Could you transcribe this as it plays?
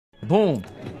Boom.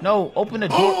 No, open the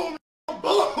door.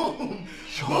 Boom!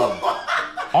 Boom!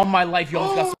 All my life, you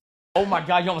almost got smoked. Oh my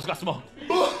God, you almost got smoked.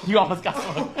 You almost got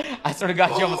smoked. I swear to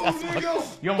God, you almost got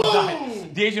smoked. You almost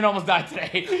died. Dejan almost died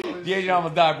today. Dejan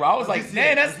almost died, bro. I was like,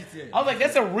 man,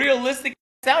 that's a realistic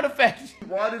sound effect.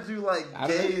 Why did you like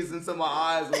gaze into my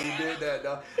eyes when you did that,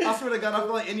 though? I swear to God, I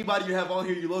feel like anybody you have on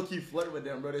here, you low-key flirt with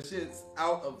them, bro. This shit's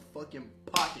out of fucking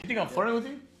pocket. You think I'm flirting with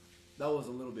you? That was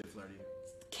a little bit flirty.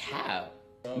 Cap.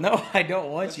 No, I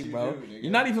don't want you, bro.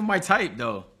 You're not even my type,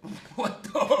 though. What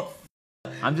the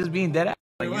I'm just being dead ass.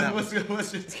 Like, what's your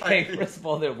type? Hey, first of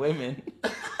all, they're women.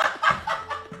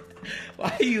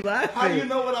 Why are you laughing? How do you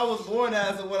know what I was born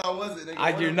as and what I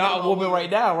wasn't? You're not a woman right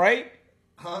now, right?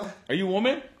 Huh? Are you a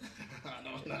woman? I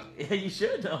don't know. Yeah, you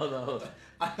should know, though.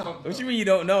 I don't know. What you mean you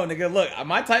don't know, nigga? Look,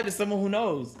 my type is someone who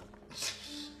knows.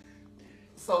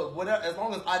 So, whatever, as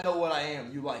long as I know what I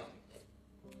am, you like me.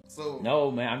 So no,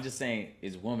 man, I'm just saying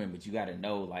it's woman, but you gotta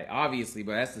know, like, obviously,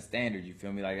 but that's the standard, you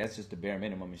feel me? Like, that's just the bare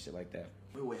minimum and shit like that.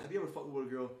 Wait, have you ever fucked with a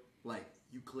girl, like,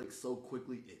 you click so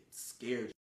quickly, it scares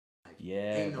you? Like,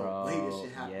 Yeah, ain't no bro. way this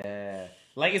shit happen. Yeah.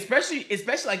 Like, especially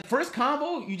like first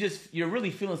combo, you're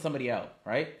really feeling somebody out,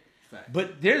 right? Fact.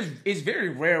 But it's very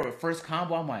rare with first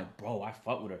combo, I'm like, bro, I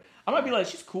fuck with her. I might be like,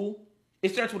 she's cool.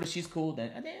 It starts with a she's cool,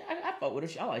 then I fuck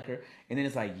with her, I like her. And then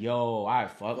it's like, yo, I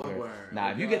fuck with her.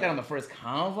 Nah, if you get that on the first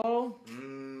convo,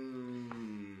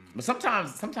 but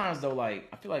sometimes though, like,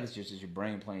 I feel like it's just your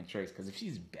brain playing tricks, because if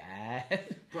she's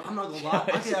bad, bro, I'm not gonna lie,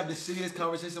 I can have the shittiest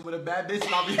conversation with a bad bitch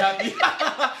and I'll be happy.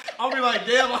 I'll be like,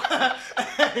 damn, I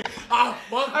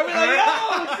fuck I'll be like,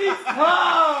 yo, she's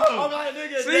tough. I'm like,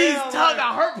 nigga, She's damn, tough. like,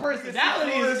 Now her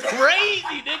personality is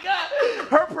crazy, nigga.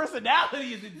 Her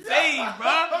personality is insane,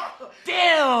 bro.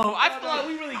 Damn, I feel like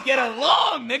we really get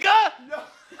along, nigga.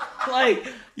 Like,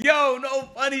 yo, no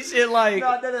funny shit. Like,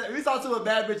 no, if we talk to a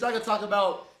bad bitch, I can talk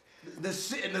about the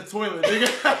shit in the toilet,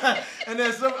 nigga. And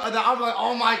then I'm like,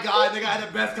 oh my God, nigga, I had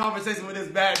the best conversation with this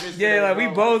bad bitch. Yeah, today, like, bro.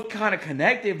 we both kind of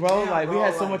connected, bro. Yeah, like, bro, we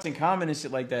had so like, much in common and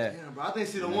shit like that. Yeah, bro, I think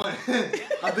she the one.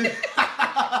 I think.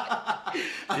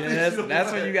 Yeah,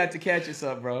 that's when you got to catch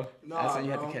yourself, bro. Nah, that's when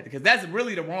you have to catch it, because that's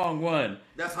really the wrong one.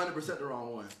 That's 100% the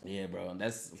wrong one. Yeah, bro.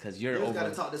 That's because you're You just over.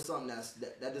 gotta talk to something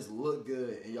that just look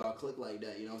good and y'all click like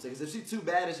that. You know what I'm saying? Because if she's too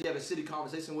bad and she have a shitty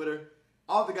conversation with her,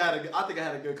 I think I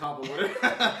had a good combo with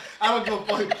her. I don't give a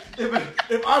fuck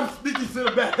if I'm speaking to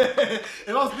the bad,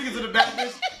 if I'm speaking to the bad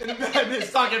bitch and the bad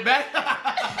bitch talking back.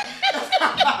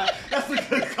 That's a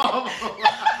good combo.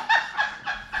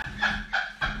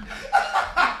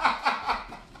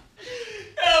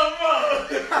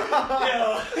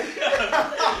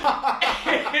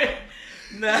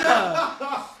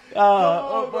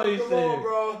 What you saying?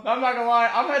 Bro. I'm not gonna lie,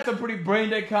 I've had some pretty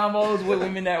brain dead combos with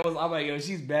women that I'm like, yo,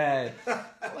 she's bad. Like,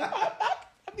 I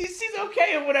mean, she's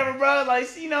okay or whatever, bro. Like,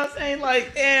 you know what I'm saying?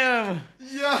 Like, damn.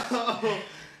 Yo,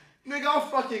 nigga,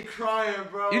 I'm fucking crying,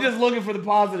 bro. You're just looking for the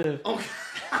positive. Okay.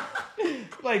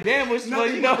 Like, damn, she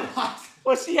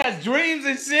has dreams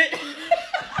and shit.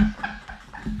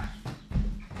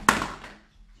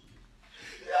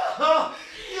 Yo,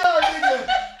 nigga.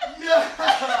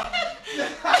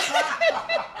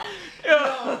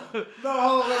 No,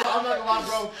 hold on, I'm not gonna lie,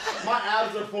 bro. My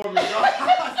abs are forming, bro.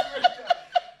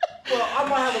 Bro, I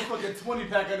might have a fucking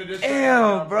 20-pack under this.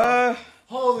 Damn, bro.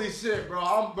 Holy shit, bro.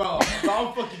 I'm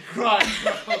fucking crying,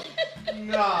 bro.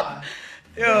 Nah.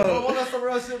 Yo. Bro, want some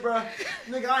real shit, bro?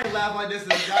 Nigga, I ain't laugh like this in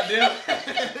the goddamn.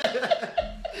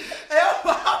 Hey, I'm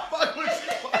fuck with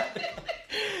you.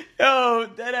 Yo,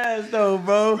 that ass though,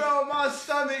 bro. Bro, my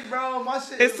stomach, bro. My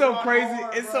shit. It's so is crazy.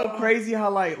 hard, It's bro. so crazy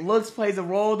how like looks plays a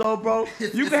role though, bro.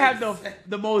 You can have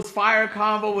the most fire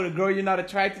combo with a girl you're not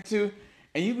attracted to,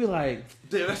 and you be like,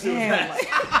 dude, that shit was damn. nice.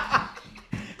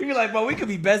 You be like, bro, we could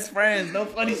be best friends. No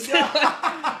funny shit.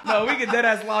 No, we could dead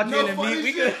ass lock in and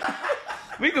meet.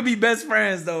 We could be best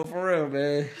friends though, for real,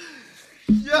 man.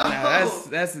 Yo, Nah,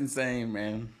 that's insane,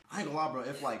 man. I ain't gonna lie, bro.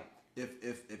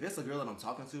 If it's a girl that I'm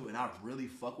talking to and I really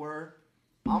fuck with her,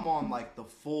 I'm on like the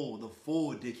full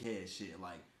dickhead shit.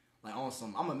 Like on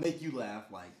some, I'm gonna make you laugh,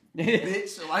 like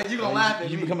bitch. Like you gonna laugh at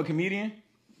me. You become a comedian?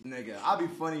 Nigga, I'll be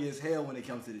funny as hell when it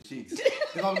comes to the cheeks.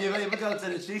 If it comes to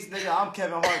the cheeks, nigga, I'm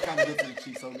Kevin Hart trying to get to the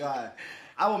cheeks. Oh God,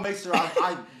 I will make sure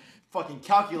I fucking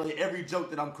calculate every joke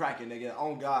that I'm cracking, nigga.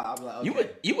 Oh God, I'll be like,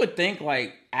 okay. You would think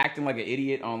like acting like an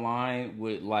idiot online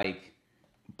would like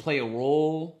play a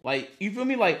role. Like, you feel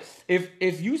me? Like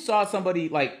if you saw somebody,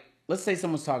 like, let's say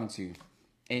someone's talking to you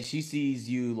and she sees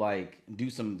you like do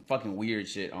some fucking weird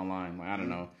shit online, like, I don't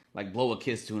know, like blow a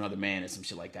kiss to another man or some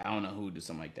shit like that. I don't know who would do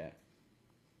something like that.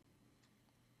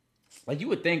 Like, you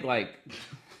would think like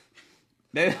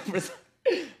that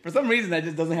For some reason, that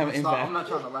just doesn't have an impact. I'm not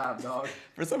trying to laugh, dog.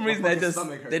 For some reason, that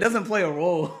doesn't play a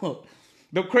role.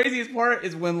 The craziest part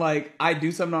is when like I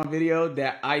do something on video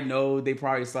that I know they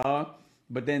probably saw,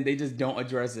 but then they just don't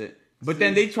address it. But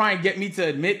then they try and get me to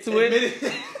admit to it.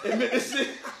 Admit this shit.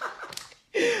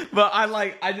 But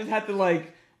I just have to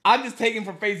like, I'm just taking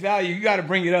for face value. You got to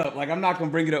bring it up. Like, I'm not going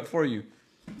to bring it up for you.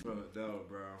 Bro, no,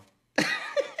 bro.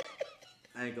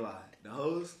 I ain't gonna lie. The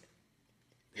hoes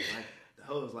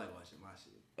like watching my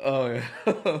shit. Oh,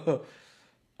 yeah.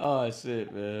 Oh,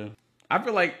 shit, man. I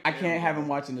feel like I can't have them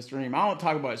watching the stream. I don't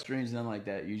talk about streams, nothing like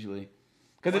that, usually.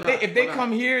 Because if they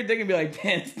come here, they can be like,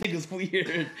 damn, this nigga's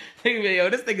weird. They can be, yo,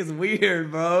 this nigga's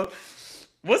weird, bro.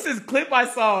 What's this clip I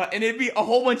saw? And it'd be a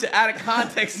whole bunch of out of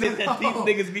context shit that these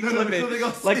niggas be clipping.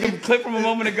 Like a clip from a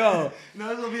moment ago.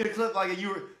 No, it's gonna be a clip like you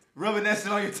were rubbing that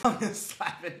shit on your tongue and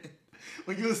slapping it.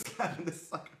 When you was slapping the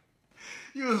sucker.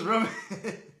 You was rubbing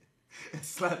it and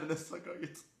slapping the sucker on your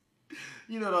tongue.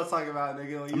 You know what I'm talking about,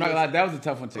 nigga. I'm not gonna lie, that was a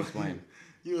tough one to explain.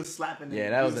 You was slapping it. Yeah,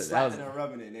 that was slapping and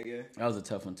rubbing it, nigga. That was a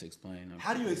tough one to explain.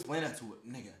 How do you explain that to a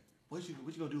nigga? What you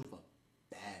gonna do if a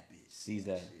bad bitch sees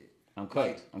that? Shit? I'm cooked.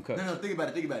 Like, I'm cooked. No, think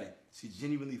about it. She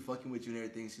genuinely fucking with you and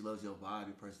everything. She loves your vibe,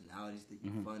 your personality. She think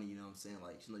you're funny. You know what I'm saying?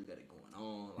 Like, she know you got it going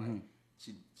on. Like,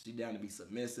 she down to be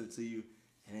submissive to you.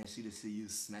 And then she just see you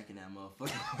smacking that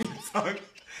motherfucker on your tongue.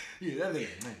 Yeah, that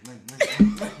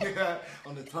nigga,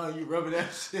 on the tongue, you rubbing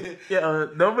that shit. Yeah,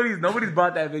 nobody's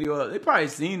brought that video up. They probably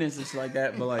seen this and shit like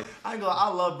that, but like, I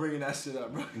love bringing that shit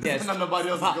up, bro. Yes. Not nobody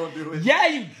else is gonna do it. Yeah,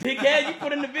 you big head, you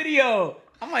put in the video.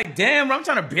 I'm like, damn, bro, I'm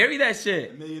trying to bury that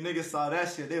shit. And then you niggas saw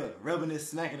that shit, they were rubbing it,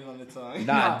 smacking it on the tongue.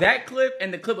 Nah, that clip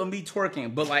and the clip of me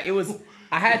twerking, but like, it was,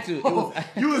 I had to.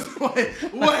 You was, wait.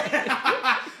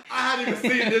 I hadn't even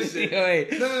seen this shit.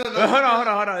 Wait. No. Hold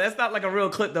on. That's not like a real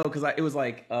clip though, because it was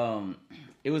like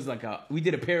we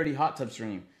did a parody hot tub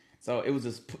stream. So it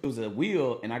was a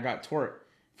wheel, and I got twerk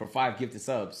for 5 gifted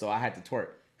subs, so I had to twerk.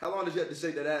 How long did you have to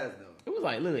shake that ass though? It was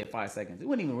like literally at 5 seconds. It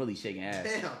wasn't even really shaking ass.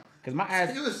 Damn. Cause my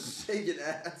ass. You was shaking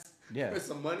ass. Yeah. For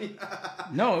some money.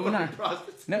 No, it was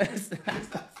not. No,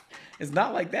 it's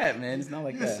not like that, man. It's not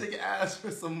like that. You shaking ass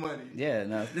for some money. Yeah,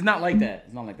 no, it's not like that.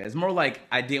 It's not like that. It's more like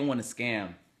I didn't want to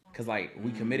scam. Cause like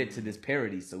we committed to this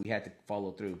parody, so we had to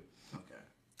follow through. Okay.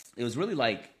 It was really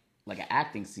like an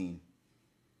acting scene.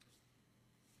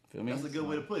 Feel me? That's a good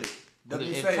way to put it.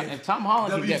 If Tom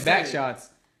Holland could get back shots,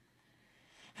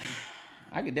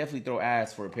 I could definitely throw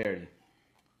ass for a parody.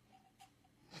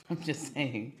 I'm just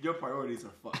saying. Your priorities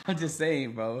are fucked. I'm just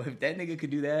saying, bro. If that nigga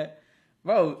could do that,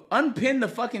 bro, unpin the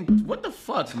fucking what the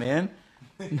fuck, man.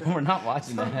 No, we're not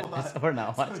watching that. We're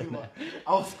not watching that.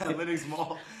 I was at Lennox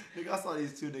Mall. Nigga, I saw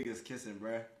these 2 niggas kissing,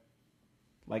 bruh.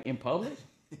 Like in public?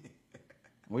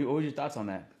 What were your thoughts on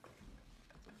that?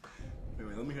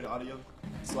 Wait, let me hear the audio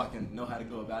so I can know how to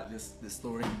go about this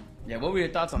story. Yeah, what were your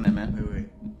thoughts on that, man?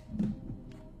 Wait.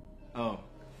 Oh,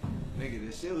 nigga,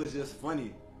 this shit was just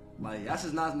funny. Like, that's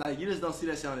just not you just don't see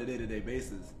that shit on a day-to-day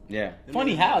basis. Yeah.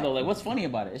 Funny how, though? Like, what's funny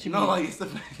about it? It should be... like, it's the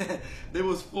fact that they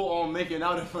was full on making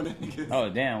out in front of niggas. Oh,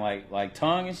 damn. Like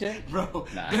tongue and shit? Bro.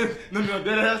 Nah. No,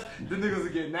 dead ass. The niggas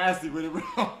would get nasty with it,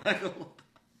 bro.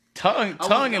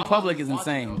 Tongue in public is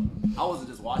insane. I wasn't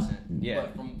just watching. Yeah.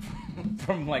 But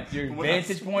from like your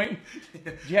vantage point?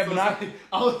 You have not...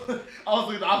 I was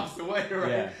looking the opposite way, right?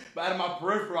 Yeah. But out of my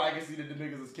peripheral, I could see that the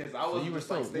niggas was kissing. You were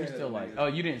still like, oh,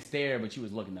 you didn't stare, but you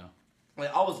was looking though.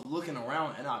 Like, I was looking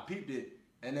around and I peeped it,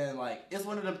 and then like it's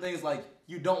one of them things like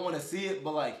you don't want to see it,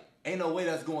 but like ain't no way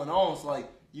that's going on. So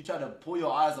like you try to pull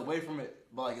your eyes away from it,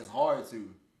 but like it's hard to,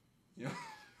 you know.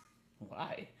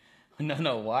 Why?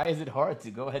 No. Why is it hard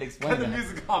to? Go ahead, explain. Cut the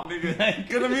music off, nigga.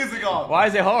 Cut the music off. Why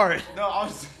is it hard? No, I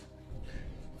was.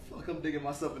 Fuck, I'm digging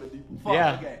myself in the deep. Fuck,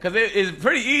 yeah, okay. Because it's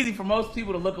pretty easy for most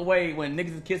people to look away when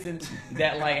niggas is kissing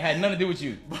that like had nothing to do with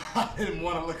you. I didn't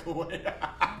want to look away.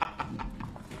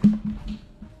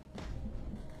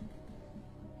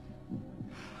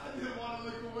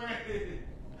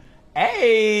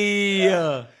 Hey,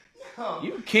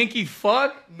 you kinky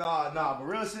fuck. Nah, but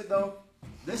real shit though,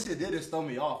 this shit did just throw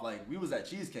me off. Like we was at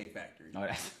Cheesecake Factory. No,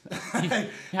 that's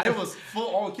it was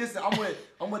full on kissing.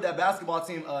 I'm with that basketball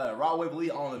team, Broadway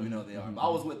Believe. I don't know if you know who they are, but I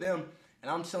was with them and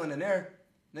I'm chilling in there.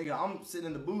 Nigga, I'm sitting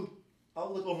in the booth. I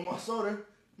look over my shoulder.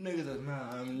 Niggas just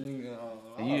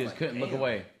and you just couldn't look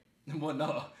away. Well,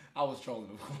 no. I was trolling,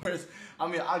 of course. I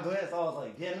mean, I glanced. I was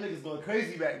like, "Damn, niggas going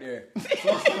crazy back there." So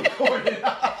I was recording.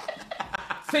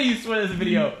 Say you swear this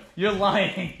video. You're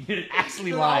lying. You're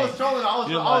actually lying. I was trolling. I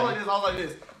was like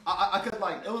this. I could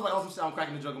like, it was like also shit I'm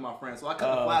cracking the joke with my friends. So I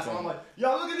cut the flash and I'm like,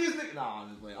 yo, look at these niggas. Nah, I'm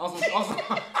just playing.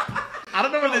 I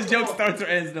don't know where this joke starts or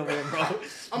ends no more, bro.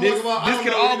 This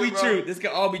could all be true. This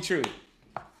could all be true.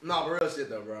 Nah, but real shit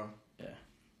though, bro. Yeah.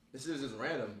 This shit is just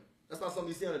random. That's not something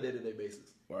you see on a day-to-day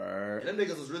basis. Word. And them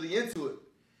niggas was really into it.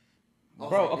 Bro,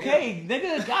 like, okay,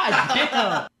 nigga,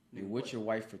 goddamn. You're with your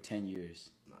wife for 10 years.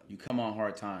 You come on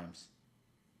hard times.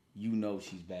 You know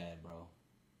she's bad, bro.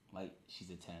 Like, she's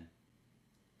a 10.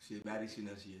 She's a baddie, she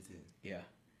knows she's a 10. Yeah.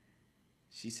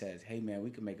 She says, hey, man, we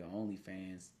can make an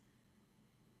OnlyFans.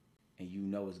 And you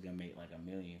know it's going to make like $1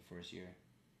 million first year.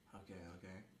 Okay.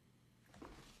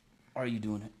 Are you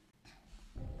doing it?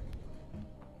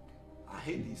 I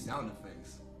hate these sound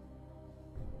effects.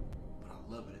 But I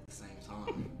love it at the same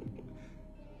time.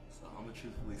 So I'm going to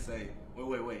truthfully say,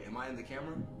 wait. Am I in the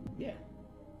camera? Yeah.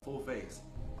 Full face.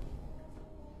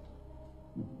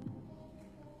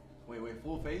 Wait,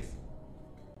 full face?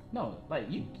 No, like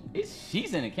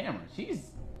she's in the camera.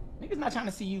 Niggas not trying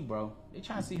to see you, bro. They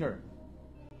trying to see her.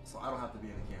 So I don't have to be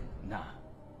in the camera. Nah.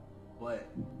 But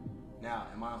now,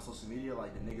 am I on social media?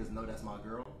 Like the niggas know that's my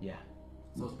girl? Yeah.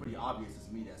 So it's pretty obvious it's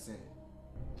me that sent it.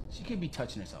 She could be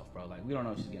touching herself, bro. Like we don't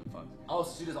know if she's getting fucked. Oh,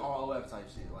 so she just ROF type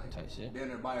shit, like type shit. Being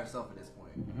there by herself at this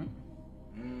point.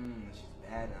 She's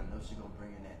bad, and I know she's gonna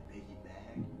bring in that biggie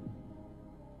bag.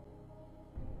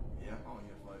 Yeah, I don't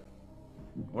give a fuck.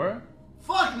 Where?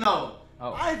 Fuck no!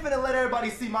 Oh. I ain't finna let everybody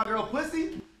see my girl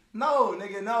pussy. No,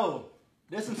 nigga, no.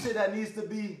 There's some shit that needs to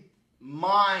be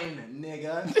mine,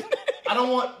 nigga. I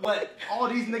don't want what all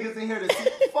these niggas in here to see.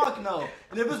 Fuck no.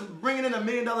 And if it's bringing in $1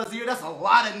 million a year, that's a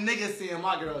lot of niggas seeing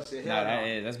my girl shit. Nah,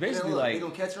 that's basically like they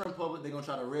gonna catch her in public. They gonna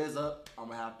try to riz up. I'm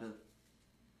gonna have to.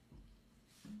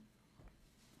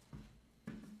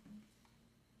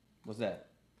 What's that?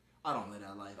 I don't live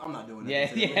that life. I'm not doing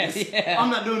that. Yeah. I'm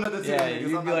not doing nothing to yeah, niggas.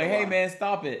 you'd be like, hey man,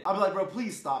 stop it. I'll be like, bro,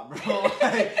 please stop, bro.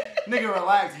 Like, nigga,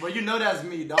 relax, bro. You know that's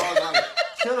me, dog. Like,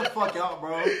 chill the fuck out,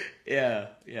 bro. Yeah,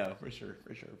 for sure.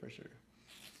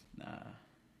 Nah.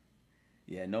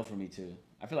 Yeah, no for me too.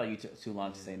 I feel like you took too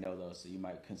long to say no though, so you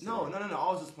might consider. No.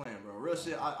 I was just playing, bro. Real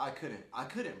shit. I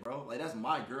couldn't, bro. Like that's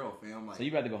my girl, fam. Like, so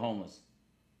you rather go homeless?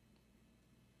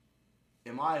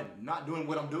 Am I not doing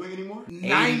what I'm doing anymore?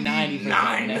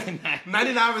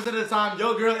 99% of the time,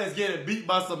 your girl is getting beat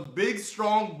by some big,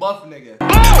 strong, buff nigga.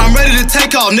 I'm ready to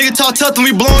take off. Nigga talk tough and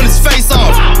we blowing his face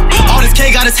off. All this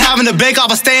cake got us having to bake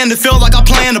off. I stay in the field like I'm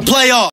playing the playoff.